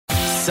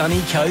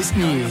Sunny Coast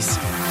News.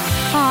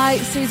 Hi,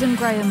 Susan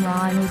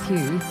Graham-Ryan with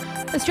you.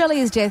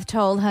 Australia's death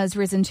toll has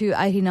risen to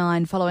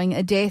 89 following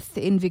a death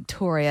in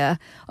Victoria.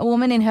 A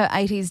woman in her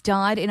 80s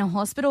died in a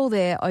hospital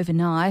there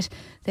overnight.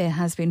 There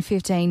has been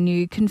 15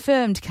 new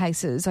confirmed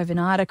cases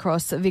overnight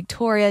across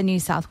Victoria,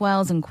 New South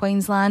Wales and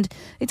Queensland.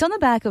 It's on the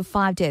back of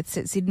 5 deaths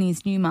at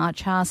Sydney's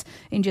Newmarch House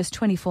in just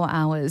 24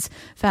 hours.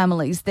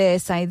 Families there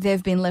say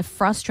they've been left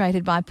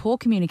frustrated by poor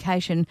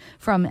communication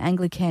from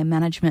Anglicare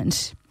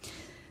management.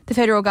 The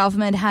federal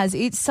government has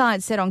its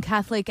sights set on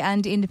Catholic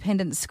and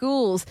independent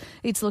schools.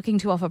 It's looking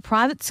to offer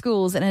private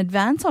schools an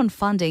advance on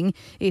funding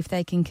if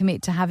they can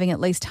commit to having at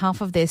least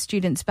half of their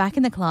students back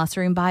in the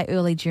classroom by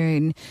early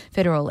June.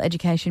 Federal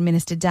Education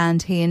Minister Dan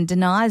Tehan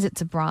denies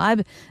it's a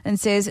bribe and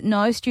says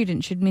no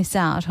student should miss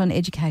out on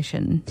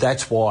education.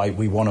 That's why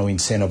we want to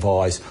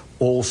incentivise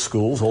all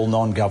schools, all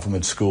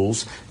non-government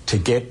schools, to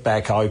get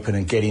back open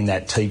and getting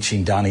that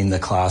teaching done in the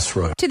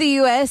classroom. To the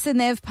US, and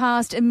they've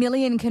passed 1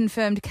 million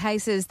confirmed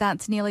cases.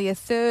 That's nearly a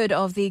third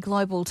of the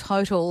global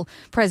total.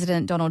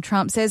 President Donald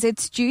Trump says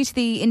it's due to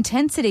the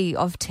intensity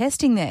of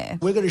testing there.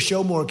 We're going to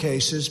show more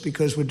cases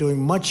because we're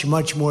doing much,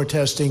 much more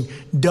testing,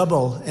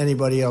 double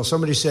anybody else.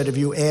 Somebody said if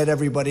you add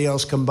everybody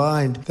else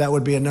combined, that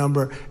would be a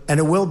number. And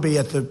it will be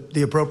at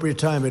the appropriate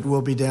time. It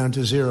will be down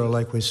to zero,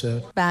 like we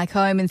said. Back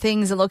home, and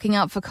things are looking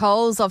up for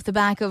Coles off the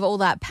back of all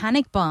that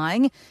panic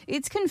buying.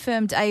 It's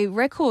confirmed a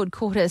record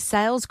quarter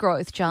sales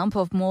growth jump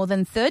of more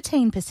than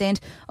 13%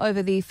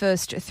 over the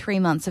first 3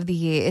 months of the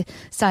year.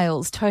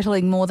 Sales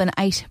totalling more than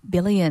 $8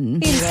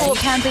 billion. In Port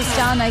Panthers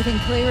star Nathan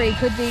Cleary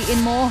could be in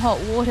more hot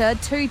water.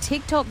 2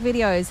 TikTok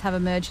videos have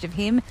emerged of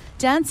him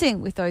dancing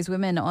with those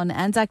women on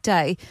Anzac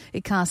Day.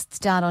 It casts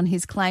doubt on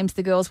his claims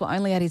the girls were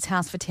only at his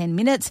house for 10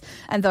 minutes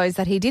and those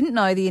that he didn't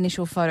know the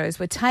initial photos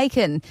were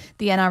taken.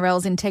 The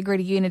NRL's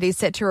integrity unit is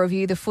set to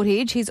review the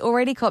footage. He's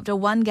already copped a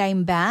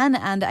 1-game ban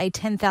and a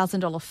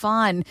 $10,000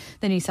 fine.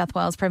 The New South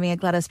Wales Premier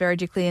Gladys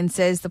Berejiklian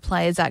says the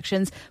players'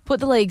 actions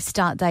put the league's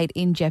start date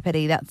in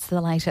jeopardy. That's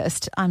the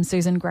latest. I'm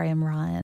Susan Graham-Ryan.